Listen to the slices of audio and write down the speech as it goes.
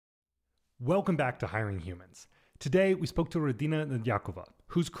Welcome back to Hiring Humans. Today, we spoke to Radina Nedyakova,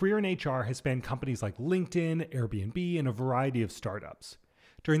 whose career in HR has spanned companies like LinkedIn, Airbnb, and a variety of startups.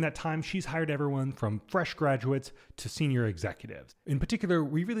 During that time, she's hired everyone from fresh graduates to senior executives. In particular,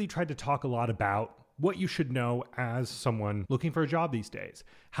 we really tried to talk a lot about what you should know as someone looking for a job these days,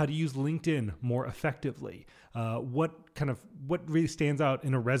 how to use LinkedIn more effectively, what really stands out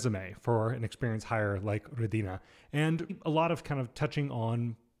in a resume for an experienced hire like Radina, and a lot of kind of touching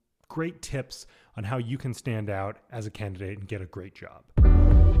on great tips on how you can stand out as a candidate and get a great job.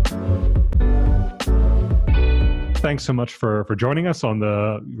 Thanks so much for joining us on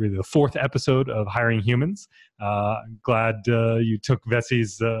the fourth episode of Hiring Humans. I'm glad you took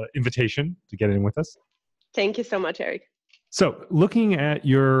Vesi's invitation to get in with us. Thank you so much, Eric. So looking at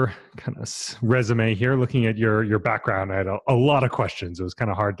your kind of resume here, looking at your background, I had a lot of questions. It was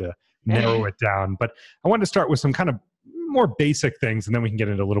kind of hard to narrow it down, but I wanted to start with some kind of more basic things, and then we can get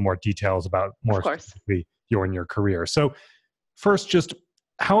into a little more details about more specifically your career. So first, just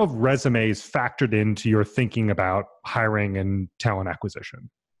how have resumes factored into your thinking about hiring and talent acquisition?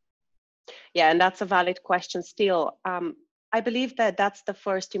 Yeah, and that's a valid question still. I believe that that's the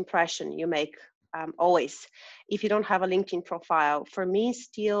first impression you make always. If you don't have a LinkedIn profile, for me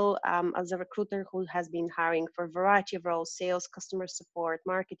still, as a recruiter who has been hiring for a variety of roles, sales, customer support,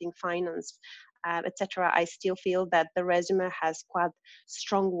 marketing, finance, etc., I still feel that the resume has quite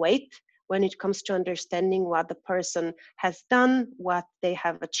strong weight when it comes to understanding what the person has done, what they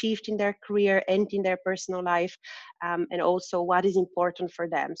have achieved in their career and in their personal life, and also what is important for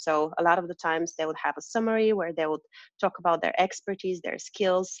them. So a lot of the times they would have a summary where they would talk about their expertise, their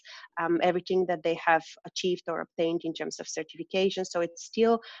skills, everything that they have achieved or obtained in terms of certification. So it's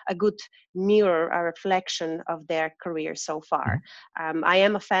still a good mirror, a reflection of their career so far. I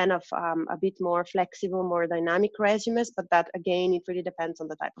am a fan of a bit more flexible, more dynamic resumes, but that again, it really depends on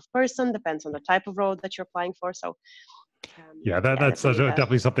the type of person, depends on the type of role that you're applying for. So that's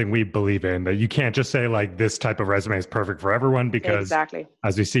definitely something we believe in, that you can't just say like this type of resume is perfect for everyone, because exactly,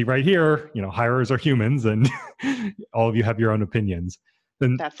 as we see right here, hirers are humans and all of you have your own opinions.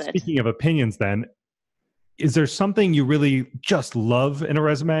 Then speaking of opinions, then, is there something you really just love in a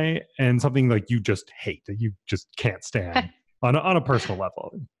resume and something like you just hate, that you just can't stand on a personal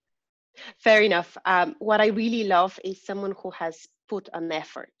level? Fair enough. What I really love is someone who has put an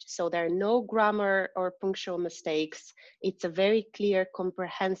effort. So there are no grammar or punctual mistakes. It's a very clear,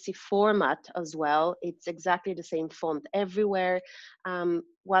 comprehensive format as well. It's exactly the same font everywhere.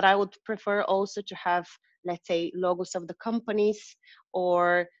 What I would prefer also to have, let's say, logos of the companies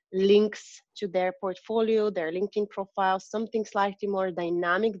or links to their portfolio, their LinkedIn profile, something slightly more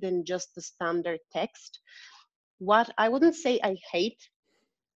dynamic than just the standard text. What I wouldn't say I hate,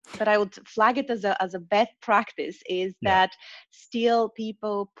 but I would flag it as a bad practice, is that still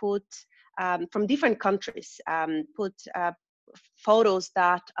people put from different countries put photos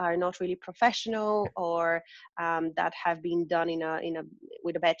that are not really professional, or that have been done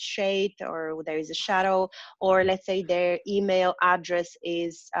with a bad shade, or there is a shadow, or let's say their email address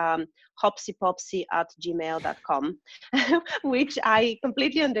is hopsypopsy@gmail.com, which I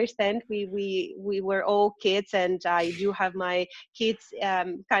completely understand. We were all kids, and I do have my kids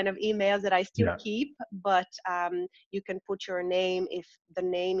kind of emails that I still keep, but you can put your name. If the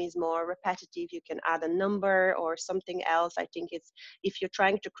name is more repetitive, you can add a number or something else. I think if you're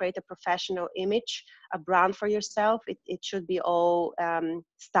trying to create a professional image, a brand for yourself, it should be all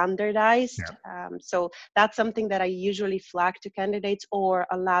standardized. So that's something that I usually flag to candidates, or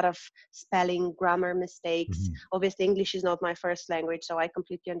a lot of spelling, grammar mistakes. Obviously, English is not my first language, so I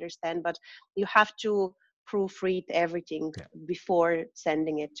completely understand, but you have to proofread everything before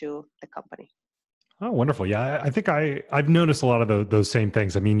sending it to the company. Oh, wonderful. Yeah, I think I've noticed a lot of those same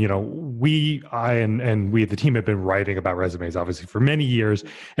things. I mean, I and we, the team, have been writing about resumes, obviously, for many years.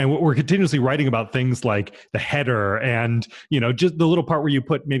 And we're continuously writing about things like the header and, just the little part where you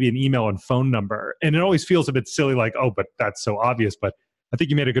put maybe an email and phone number. And it always feels a bit silly, like, oh, but that's so obvious. But I think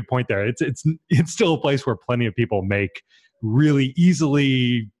you made a good point there. It's still a place where plenty of people make really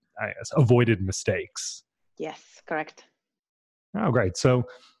easily, avoided mistakes. Yes, correct. Oh, great. So,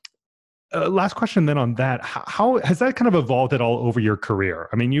 last question then on that. How has that kind of evolved at all over your career?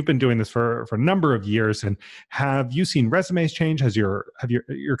 I mean, you've been doing this for a number of years, and have you seen resumes change? Have your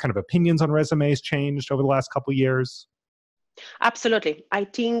kind of opinions on resumes changed over the last couple of years? Absolutely. I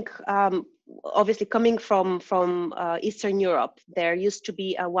think obviously coming from Eastern Europe, there used to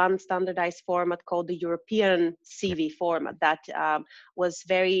be a one standardized format called the European CV format that was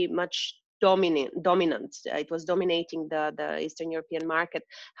very much dominant. It was dominating the Eastern European market.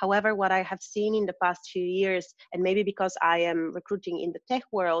 However, what I have seen in the past few years, and maybe because I am recruiting in the tech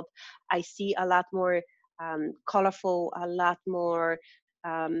world, I see a lot more colorful, a lot more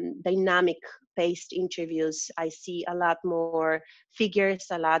dynamic paced interviews. I see a lot more figures,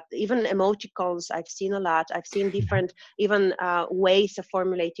 a lot, even emoticons. I've seen a lot. I've seen different, even ways of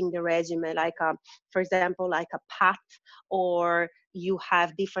formulating the resume, like, for example, like a path, or you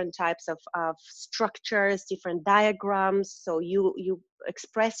have different types of structures, different diagrams. So you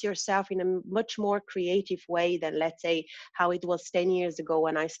express yourself in a much more creative way than, let's say, how it was 10 years ago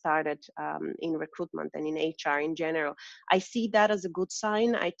when I started in recruitment and in HR in general. I see that as a good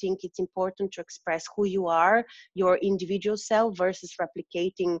sign. I think it's important to express who you are, your individual self, versus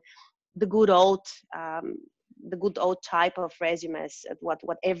replicating the good old type of resumes,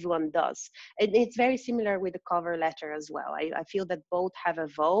 what everyone does. And it's very similar with the cover letter as well. I feel that both have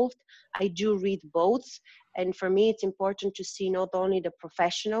evolved. I do read both, and for me it's important to see not only the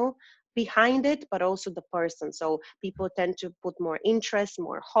professional behind it, but also the person. So people tend to put more interests,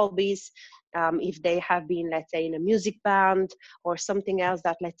 more hobbies. If they have been, let's say, in a music band or something else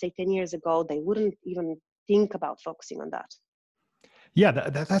that, let's say, 10 years ago, they wouldn't even think about focusing on that. Yeah,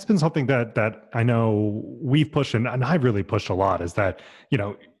 that's been something that I know we've pushed, and I've really pushed a lot, is that,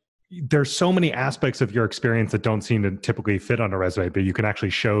 there's so many aspects of your experience that don't seem to typically fit on a resume, but you can actually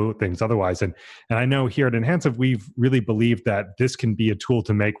show things otherwise. And I know here at Enhansive, we've really believed that this can be a tool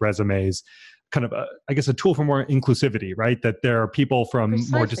to make resumes kind of, I guess, a tool for more inclusivity, right? That there are people from more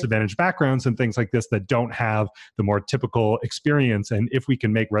Precisely. disadvantaged backgrounds and things like this that don't have the more typical experience. And if we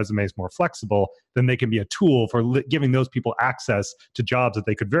can make resumes more flexible, then they can be a tool for giving those people access to jobs that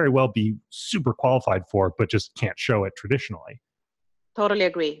they could very well be super qualified for, but just can't show it traditionally. Totally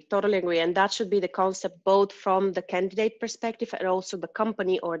agree. Totally agree. And that should be the concept, both from the candidate perspective and also the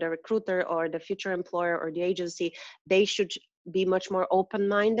company or the recruiter or the future employer or the agency. They should be much more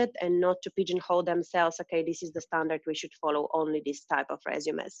open-minded and not to pigeonhole themselves. Okay, this is the standard. We should follow only this type of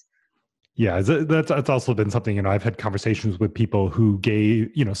resumes. Yeah, that's also been something, I've had conversations with people who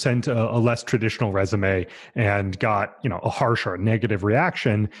sent a less traditional resume and got, a harsh or a negative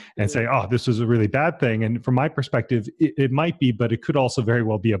reaction and say, oh, this is a really bad thing. And from my perspective, it might be, but it could also very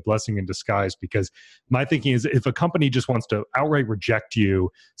well be a blessing in disguise, because my thinking is, if a company just wants to outright reject you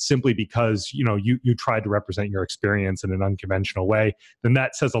simply because, you tried to represent your experience in an unconventional way, then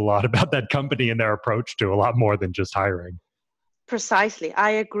that says a lot about that company and their approach to a lot more than just hiring. Precisely. I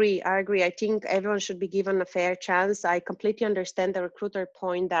agree. I think everyone should be given a fair chance. I completely understand the recruiter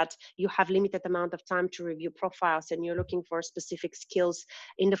point that you have limited amount of time to review profiles and you're looking for specific skills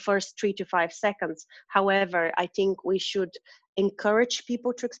in the first 3 to 5 seconds. However, I think we should encourage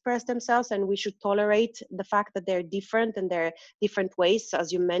people to express themselves, and we should tolerate the fact that they're different and there are different ways,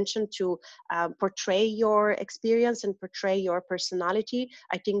 as you mentioned, to portray your experience and portray your personality.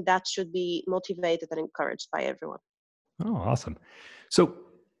 I think that should be motivated and encouraged by everyone. Oh, awesome. So,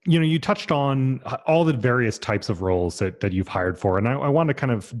 you touched on all the various types of roles that you've hired for. And I want to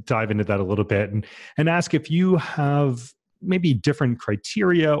kind of dive into that a little bit and ask if you have maybe different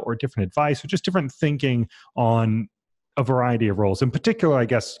criteria or different advice or just different thinking on a variety of roles, in particular, I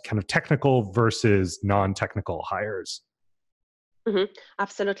guess, kind of technical versus non-technical hires.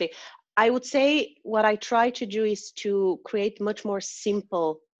 Absolutely. I would say what I try to do is to create much more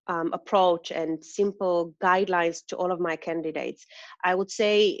simple approach and simple guidelines to all of my candidates. I would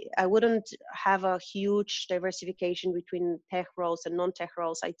say I wouldn't have a huge diversification between tech roles and non-tech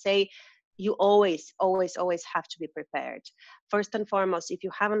roles. I'd say you always, always, always have to be prepared. First and foremost, if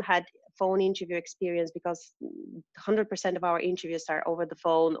you haven't had phone interview experience, because 100% of our interviews are over the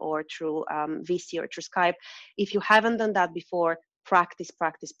phone or through VC or through Skype, if you haven't done that before, practice,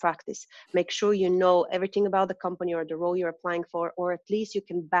 practice, practice. Make sure you know everything about the company or the role you're applying for, or at least you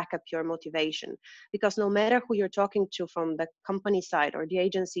can back up your motivation. Because no matter who you're talking to from the company side or the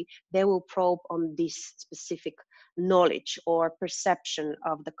agency, they will probe on this specific knowledge or perception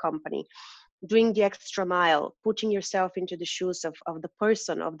of the company. Doing the extra mile, putting yourself into the shoes of the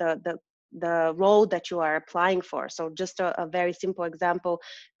person, of the role that you are applying for. So just a very simple example,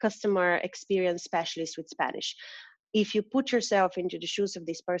 customer experience specialist with Spanish. If you put yourself into the shoes of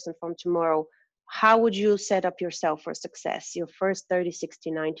this person from tomorrow, how would you set up yourself for success your first 30,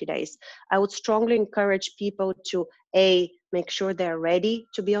 60, 90 days? I would strongly encourage people to make sure they're ready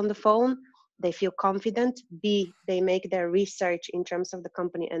to be on the phone, they feel confident. B, they make their research in terms of the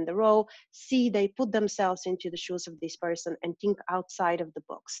company and the role. C, they put themselves into the shoes of this person and think outside of the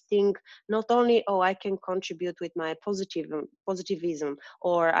box. Think not only, oh, I can contribute with my positivism,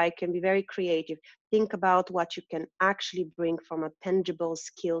 or I can be very creative. think about what you can actually bring from a tangible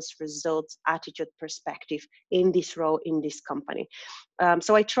skills, results, attitude perspective in this role, in this company.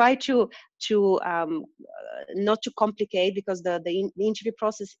 So I try to not to complicate, because the interview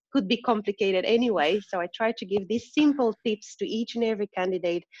process could be complicated anyway. So I try to give these simple tips to each and every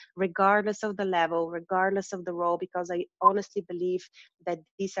candidate, regardless of the level, regardless of the role, because I honestly believe that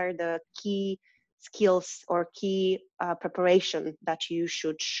these are the key skills or key preparation that you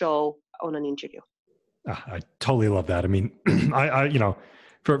should show on an interview. I totally love that. I mean,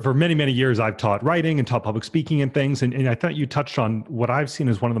 for many, many years, I've taught writing and taught public speaking and things. And I thought you touched on what I've seen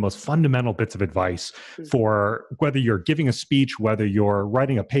as one of the most fundamental bits of advice for whether you're giving a speech, whether you're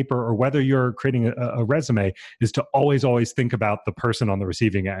writing a paper, or whether you're creating a resume, is to always think about the person on the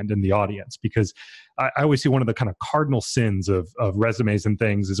receiving end and the audience. Because I always see one of the kind of cardinal sins of resumes and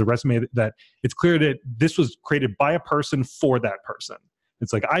things is a resume that it's clear that this was created by a person for that person.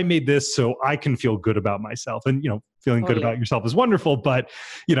 It's like, I made this so I can feel good about myself. And, feeling good about yourself is wonderful. But,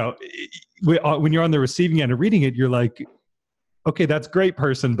 when you're on the receiving end of reading it, you're like, okay, that's great,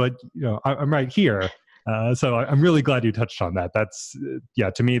 person, but, I'm right here. So I'm really glad you touched on that. That's,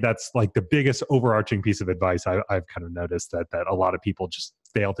 to me, that's like the biggest overarching piece of advice I've kind of noticed, that a lot of people just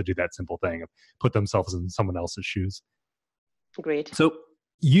fail to do that simple thing of put themselves in someone else's shoes. Great. So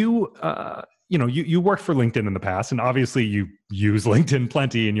you worked for LinkedIn in the past, and obviously you use LinkedIn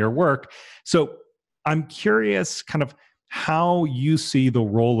plenty in your work. So I'm curious kind of how you see the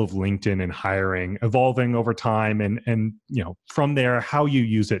role of LinkedIn in hiring evolving over time, and from there, how you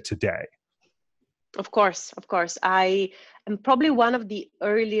use it today. Of course. I am probably one of the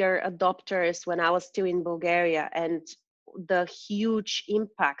earlier adopters when I was still in Bulgaria, and the huge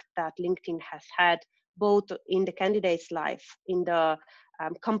impact that LinkedIn has had both in the candidate's life, in the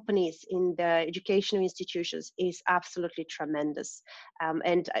companies, in the educational institutions, is absolutely tremendous.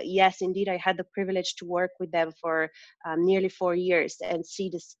 Yes, indeed, I had the privilege to work with them for nearly 4 years and see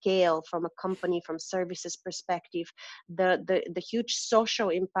the scale from a company, from services perspective, the huge social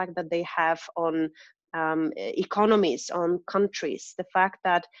impact that they have on economies, on countries, the fact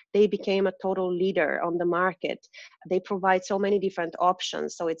that they became a total leader on the market. They provide so many different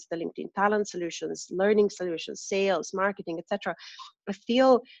options. So it's the LinkedIn Talent Solutions, Learning Solutions, Sales, Marketing, etc. I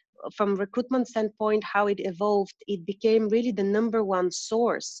feel from recruitment standpoint, how it evolved, it became really the number one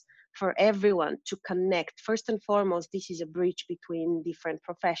source for everyone to connect. First and foremost, this is a bridge between different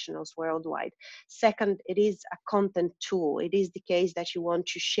professionals worldwide. Second, it is a content tool. It is the case that you want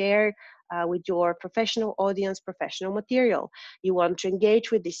to share with your professional audience professional material. You want to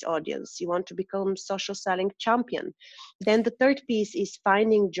engage with this audience. You want to become social selling champion. Then the third piece is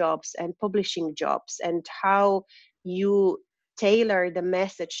finding jobs and publishing jobs, and how you tailor the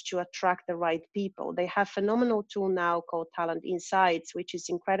message to attract the right people. They have a phenomenal tool now called Talent Insights, which is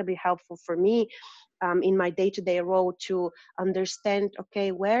incredibly helpful for me in my day-to-day role to understand,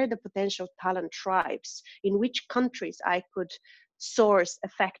 okay, where the potential talent tribes, in which countries I could source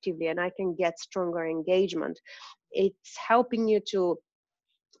effectively and I can get stronger engagement. It's helping you to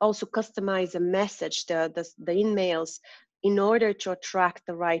also customize a message, the emails, in order to attract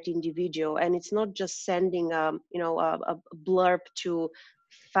the right individual. And it's not just sending a blurb to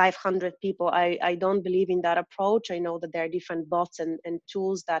 500 people. I don't believe in that approach. I know that there are different bots and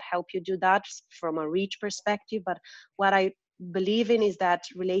tools that help you do that from a reach perspective. But what I believe in is that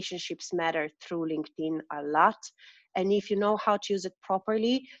relationships matter through LinkedIn a lot. And if you know how to use it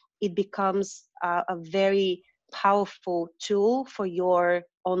properly, it becomes a very powerful tool for your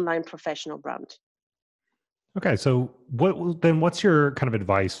online professional brand. Okay, so what's your kind of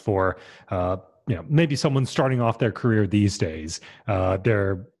advice for maybe someone starting off their career these days?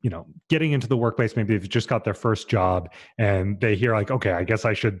 They're getting into the workplace. Maybe they've just got their first job, and they hear like, okay, I guess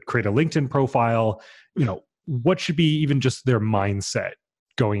I should create a LinkedIn profile. What should be even just their mindset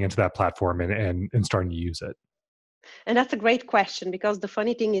going into that platform and starting to use it? And that's a great question, because the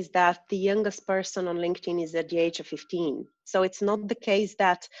funny thing is that the youngest person on LinkedIn is at the age of 15. So it's not the case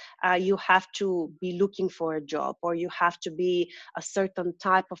that you have to be looking for a job, or you have to be a certain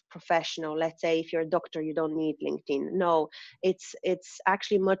type of professional. Let's say if you're a doctor, you don't need LinkedIn. No, it's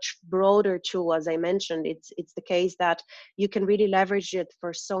actually much broader tool. As I mentioned, it's the case that you can really leverage it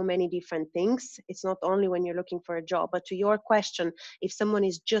for so many different things. It's not only when you're looking for a job. But to your question, if someone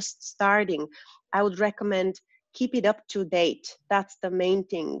is just starting, I would recommend keep it up to date. That's the main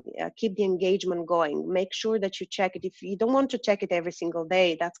thing. Keep the engagement going. Make sure that you check it. If you don't want to check it every single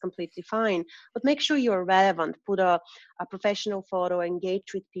day, that's completely fine. But make sure you're relevant. Put a professional photo,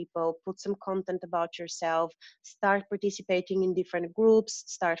 engage with people, put some content about yourself, start participating in different groups,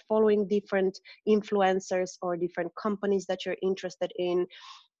 start following different influencers or different companies that you're interested in.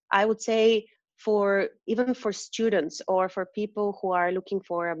 I would say for even for students or for people who are looking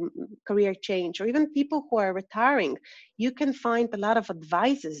for a career change, or even people who are retiring. You can find a lot of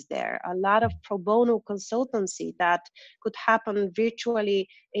advices there, a lot of pro bono consultancy that could happen virtually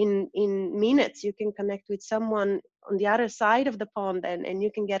in minutes. You can connect with someone on the other side of the pond, and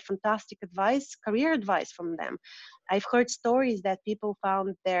you can get fantastic advice, career advice from them. I've heard stories that people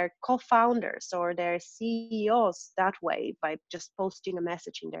found their co-founders or their CEOs that way by just posting a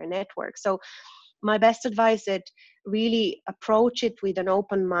message in their network. So my best advice is really approach it with an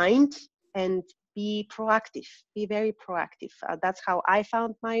open mind and be proactive, be very proactive. That's how I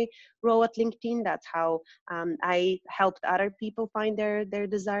found my role at LinkedIn. That's how I helped other people find their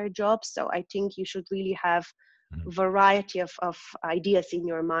desired jobs. So I think you should really have variety of ideas in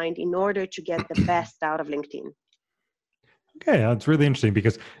your mind in order to get the best out of LinkedIn. Okay, that's really interesting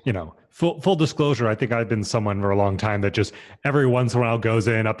because, full disclosure, I think I've been someone for a long time that just every once in a while goes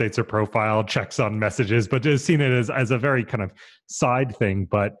in, updates their profile, checks on messages, but just seen it as a very kind of side thing.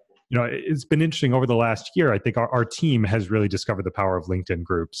 But, it's been interesting over the last year. I think our team has really discovered the power of LinkedIn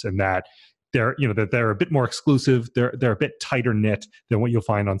groups, and that that they're a bit more exclusive. They're a bit tighter knit than what you'll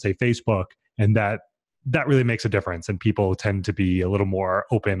find on, say, Facebook, and that really makes a difference, and people tend to be a little more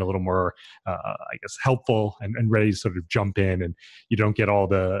open, a little more, I guess, helpful and ready to sort of jump in, and you don't get all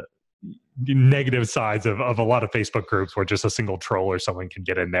the negative sides of a lot of Facebook groups where just a single troll or someone can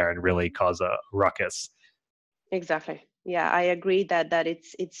get in there and really cause a ruckus. Exactly. Yeah, I agree that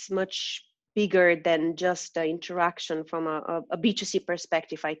it's much bigger than just the interaction from a B2C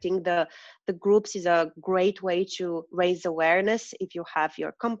perspective. I think the groups is a great way to raise awareness. If you have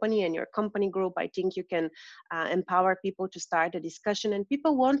your company and your company group, I think you can empower people to start a discussion, and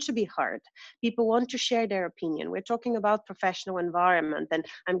people want to be heard. People want to share their opinion. We're talking about professional environment, and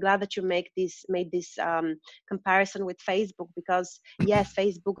I'm glad that you made this comparison with Facebook, because yes,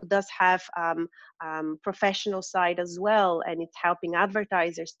 Facebook does have professional side as well, and it's helping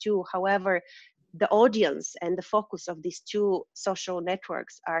advertisers too. However, the audience and the focus of these two social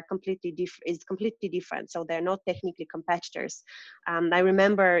networks are completely different. So they're not technically competitors. I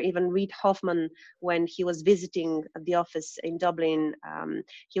remember even Reid Hoffman, when he was visiting the office in Dublin,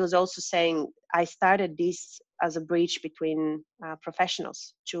 he was also saying, I started this as a bridge between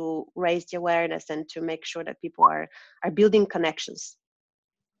professionals to raise the awareness and to make sure that people are building connections.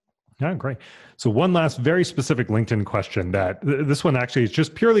 Yeah, great. So one last very specific LinkedIn question that this one actually is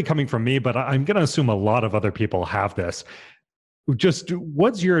just purely coming from me, but I'm going to assume a lot of other people have this. Just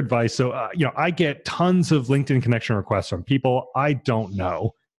what's your advice? So, I get tons of LinkedIn connection requests from people I don't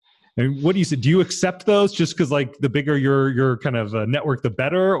know. And what do you say? Do you accept those just because, like, the bigger your kind of network, the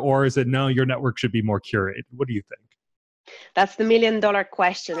better? Or is it, no, your network should be more curated? What do you think? That's the $1 million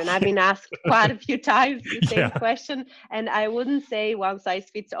question. And I've been asked quite a few times the same question. And I wouldn't say one size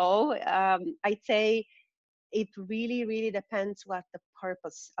fits all. I'd say it really, really depends what the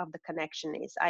purpose of the connection is.